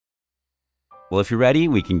Well, if you're ready,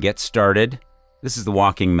 we can get started. This is the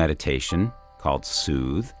walking meditation called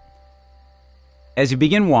Soothe. As you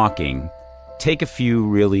begin walking, take a few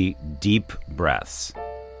really deep breaths.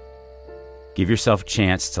 Give yourself a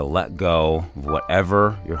chance to let go of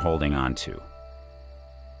whatever you're holding on to.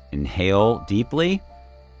 Inhale deeply,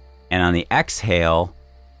 and on the exhale,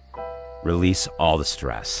 release all the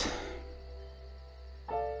stress.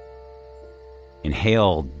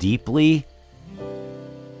 Inhale deeply,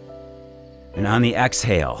 and on the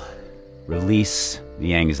exhale, release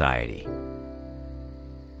the anxiety.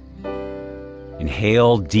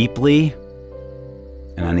 Inhale deeply,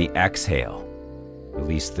 and on the exhale,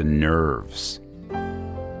 release the nerves.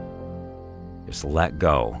 Just let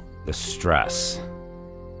go the stress.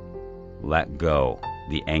 Let go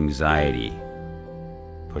the anxiety.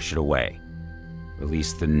 Push it away.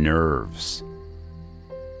 Release the nerves.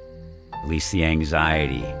 Release the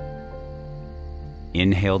anxiety.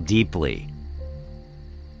 Inhale deeply.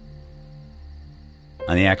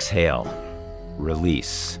 On the exhale,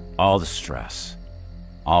 release all the stress,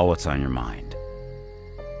 all what's on your mind,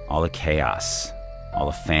 all the chaos, all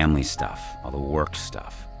the family stuff, all the work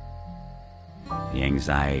stuff, the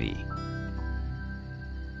anxiety.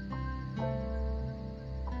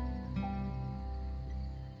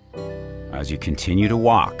 As you continue to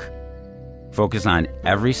walk, focus on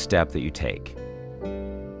every step that you take.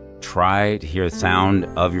 Try to hear the sound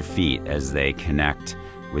of your feet as they connect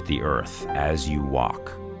with the earth as you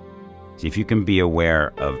walk. See if you can be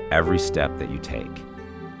aware of every step that you take.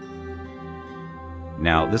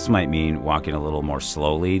 Now, this might mean walking a little more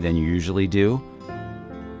slowly than you usually do,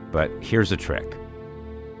 but here's a trick.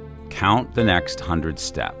 Count the next 100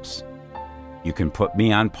 steps. You can put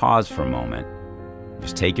me on pause for a moment.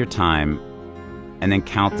 Just take your time and then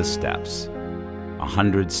count the steps.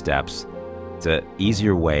 100 steps. It's an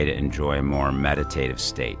easier way to enjoy a more meditative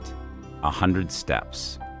state. 100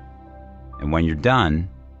 steps. And when you're done,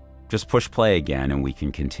 just push play again and we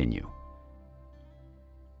can continue.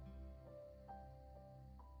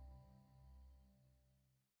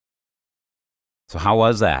 So how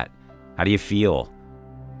was that? How do you feel?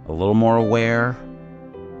 A little more aware?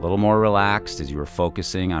 A little more relaxed as you were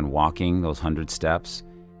focusing on walking those 100 steps?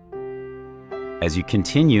 As you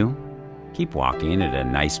continue, keep walking at a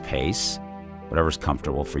nice pace, whatever's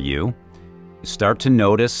comfortable for you. Start to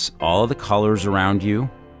notice all of the colors around you.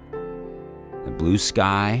 The blue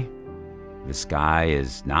sky. The sky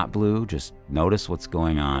is not blue, just notice what's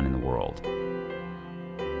going on in the world.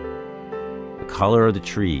 The color of the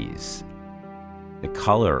trees. The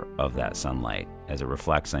color of that sunlight as it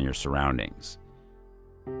reflects on your surroundings.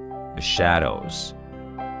 The shadows.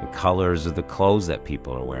 The colors of the clothes that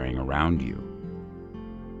people are wearing around you.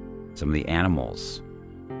 Some of the animals.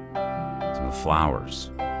 Some of the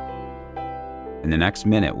flowers. In the next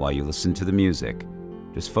minute, while you listen to the music,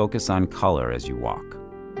 just focus on color as you walk.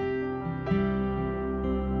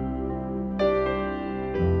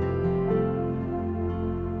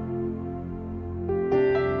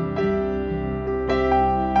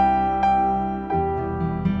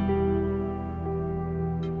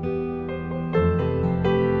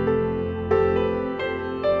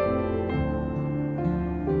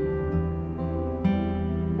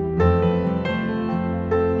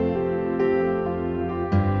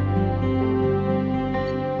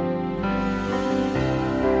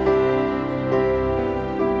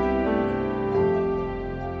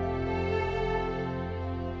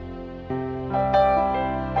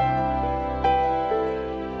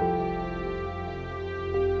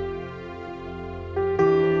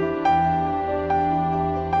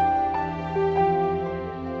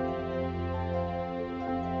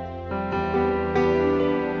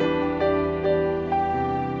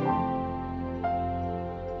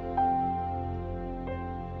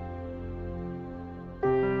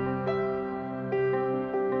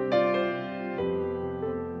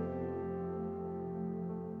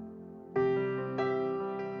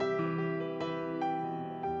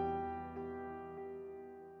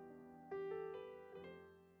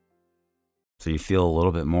 So you feel a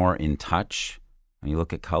little bit more in touch when you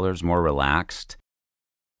look at colors, more relaxed,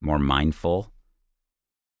 more mindful.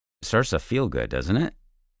 It starts to feel good, doesn't it?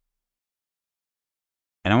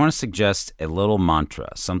 And I want to suggest a little mantra,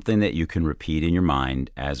 something that you can repeat in your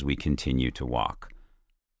mind as we continue to walk.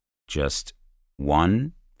 Just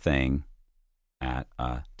one thing at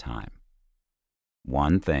a time.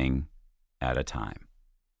 One thing at a time.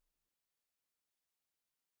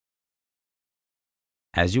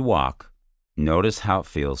 As you walk, notice how it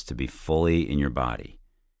feels to be fully in your body,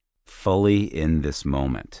 fully in this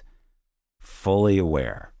moment, fully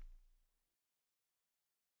aware.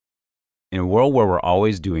 In a world where we're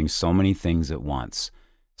always doing so many things at once,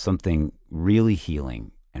 something really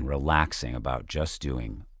healing and relaxing about just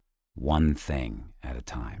doing one thing at a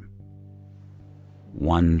time.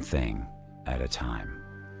 One thing at a time.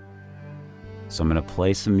 So I'm going to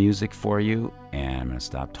play some music for you, and I'm going to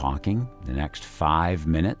stop talking the next 5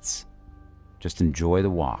 minutes. Just enjoy the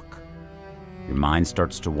walk. Your mind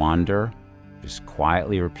starts to wander. Just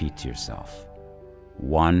quietly repeat to yourself,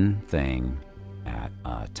 one thing at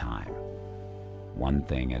a time. One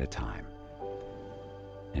thing at a time.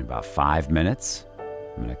 In about 5 minutes,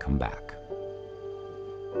 I'm going to come back.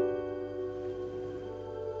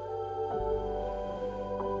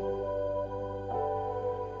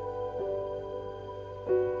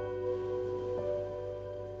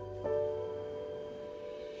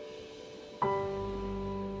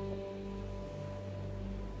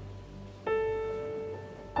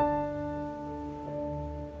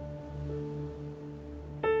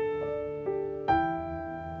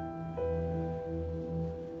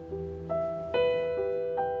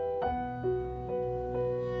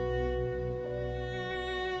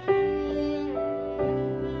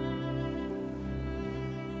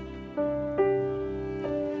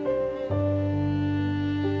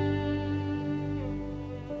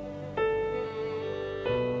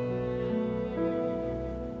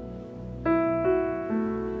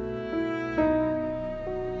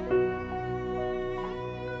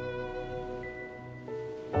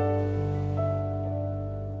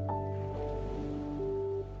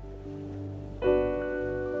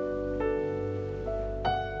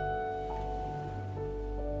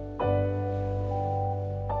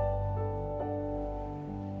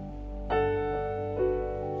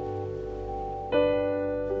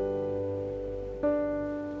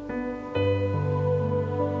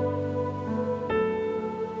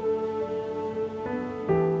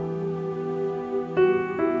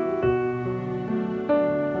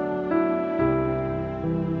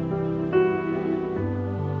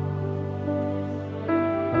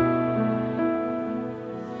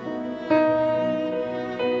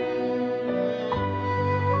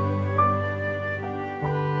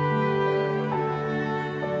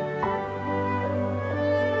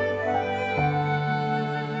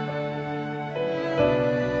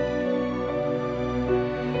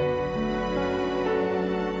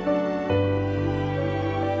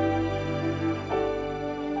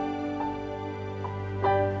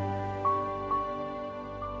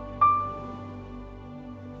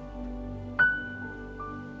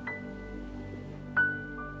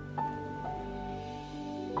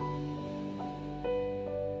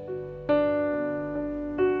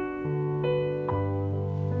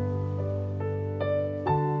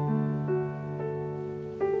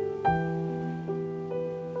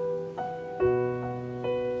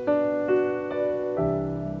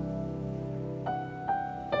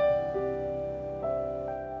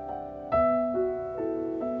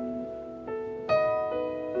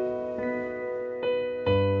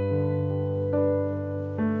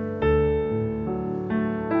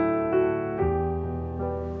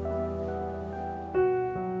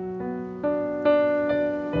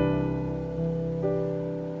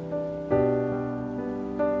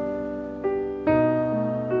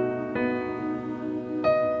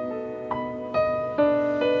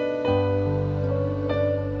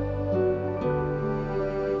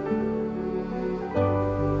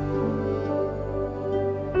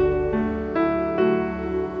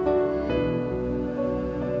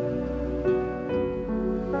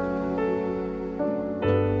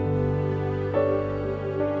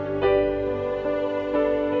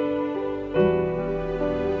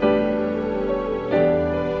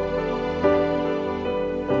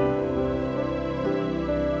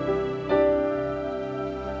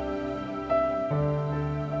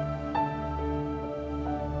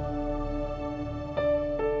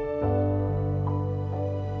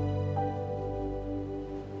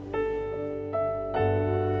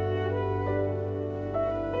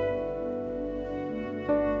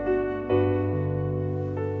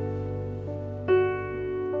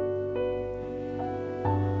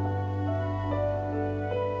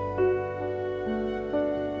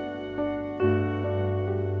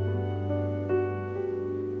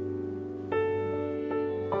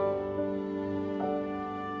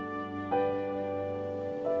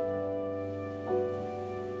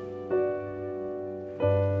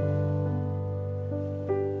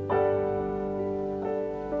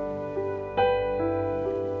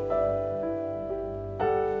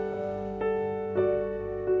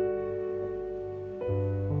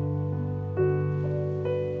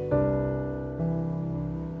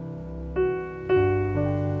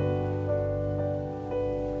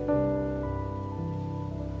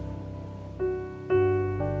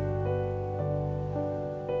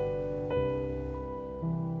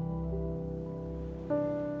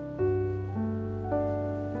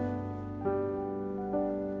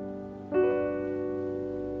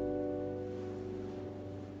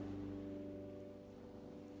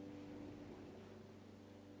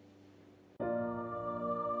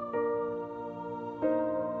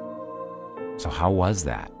 So how was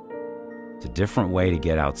that? It's a different way to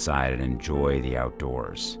get outside and enjoy the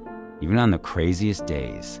outdoors. Even on the craziest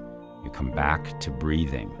days, you come back to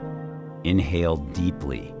breathing. Inhale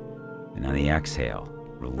deeply, and on the exhale,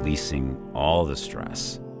 releasing all the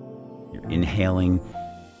stress. You're inhaling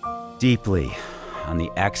deeply. On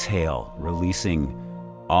the exhale, releasing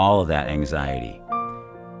all of that anxiety.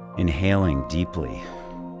 Inhaling deeply.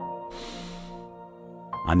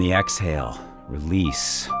 On the exhale,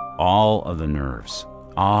 release all of the nerves,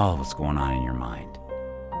 all of what's going on in your mind.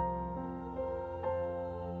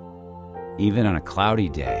 Even on a cloudy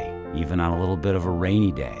day, even on a little bit of a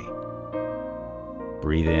rainy day,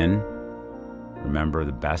 breathe in. Remember,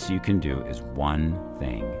 the best you can do is one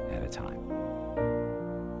thing at a time.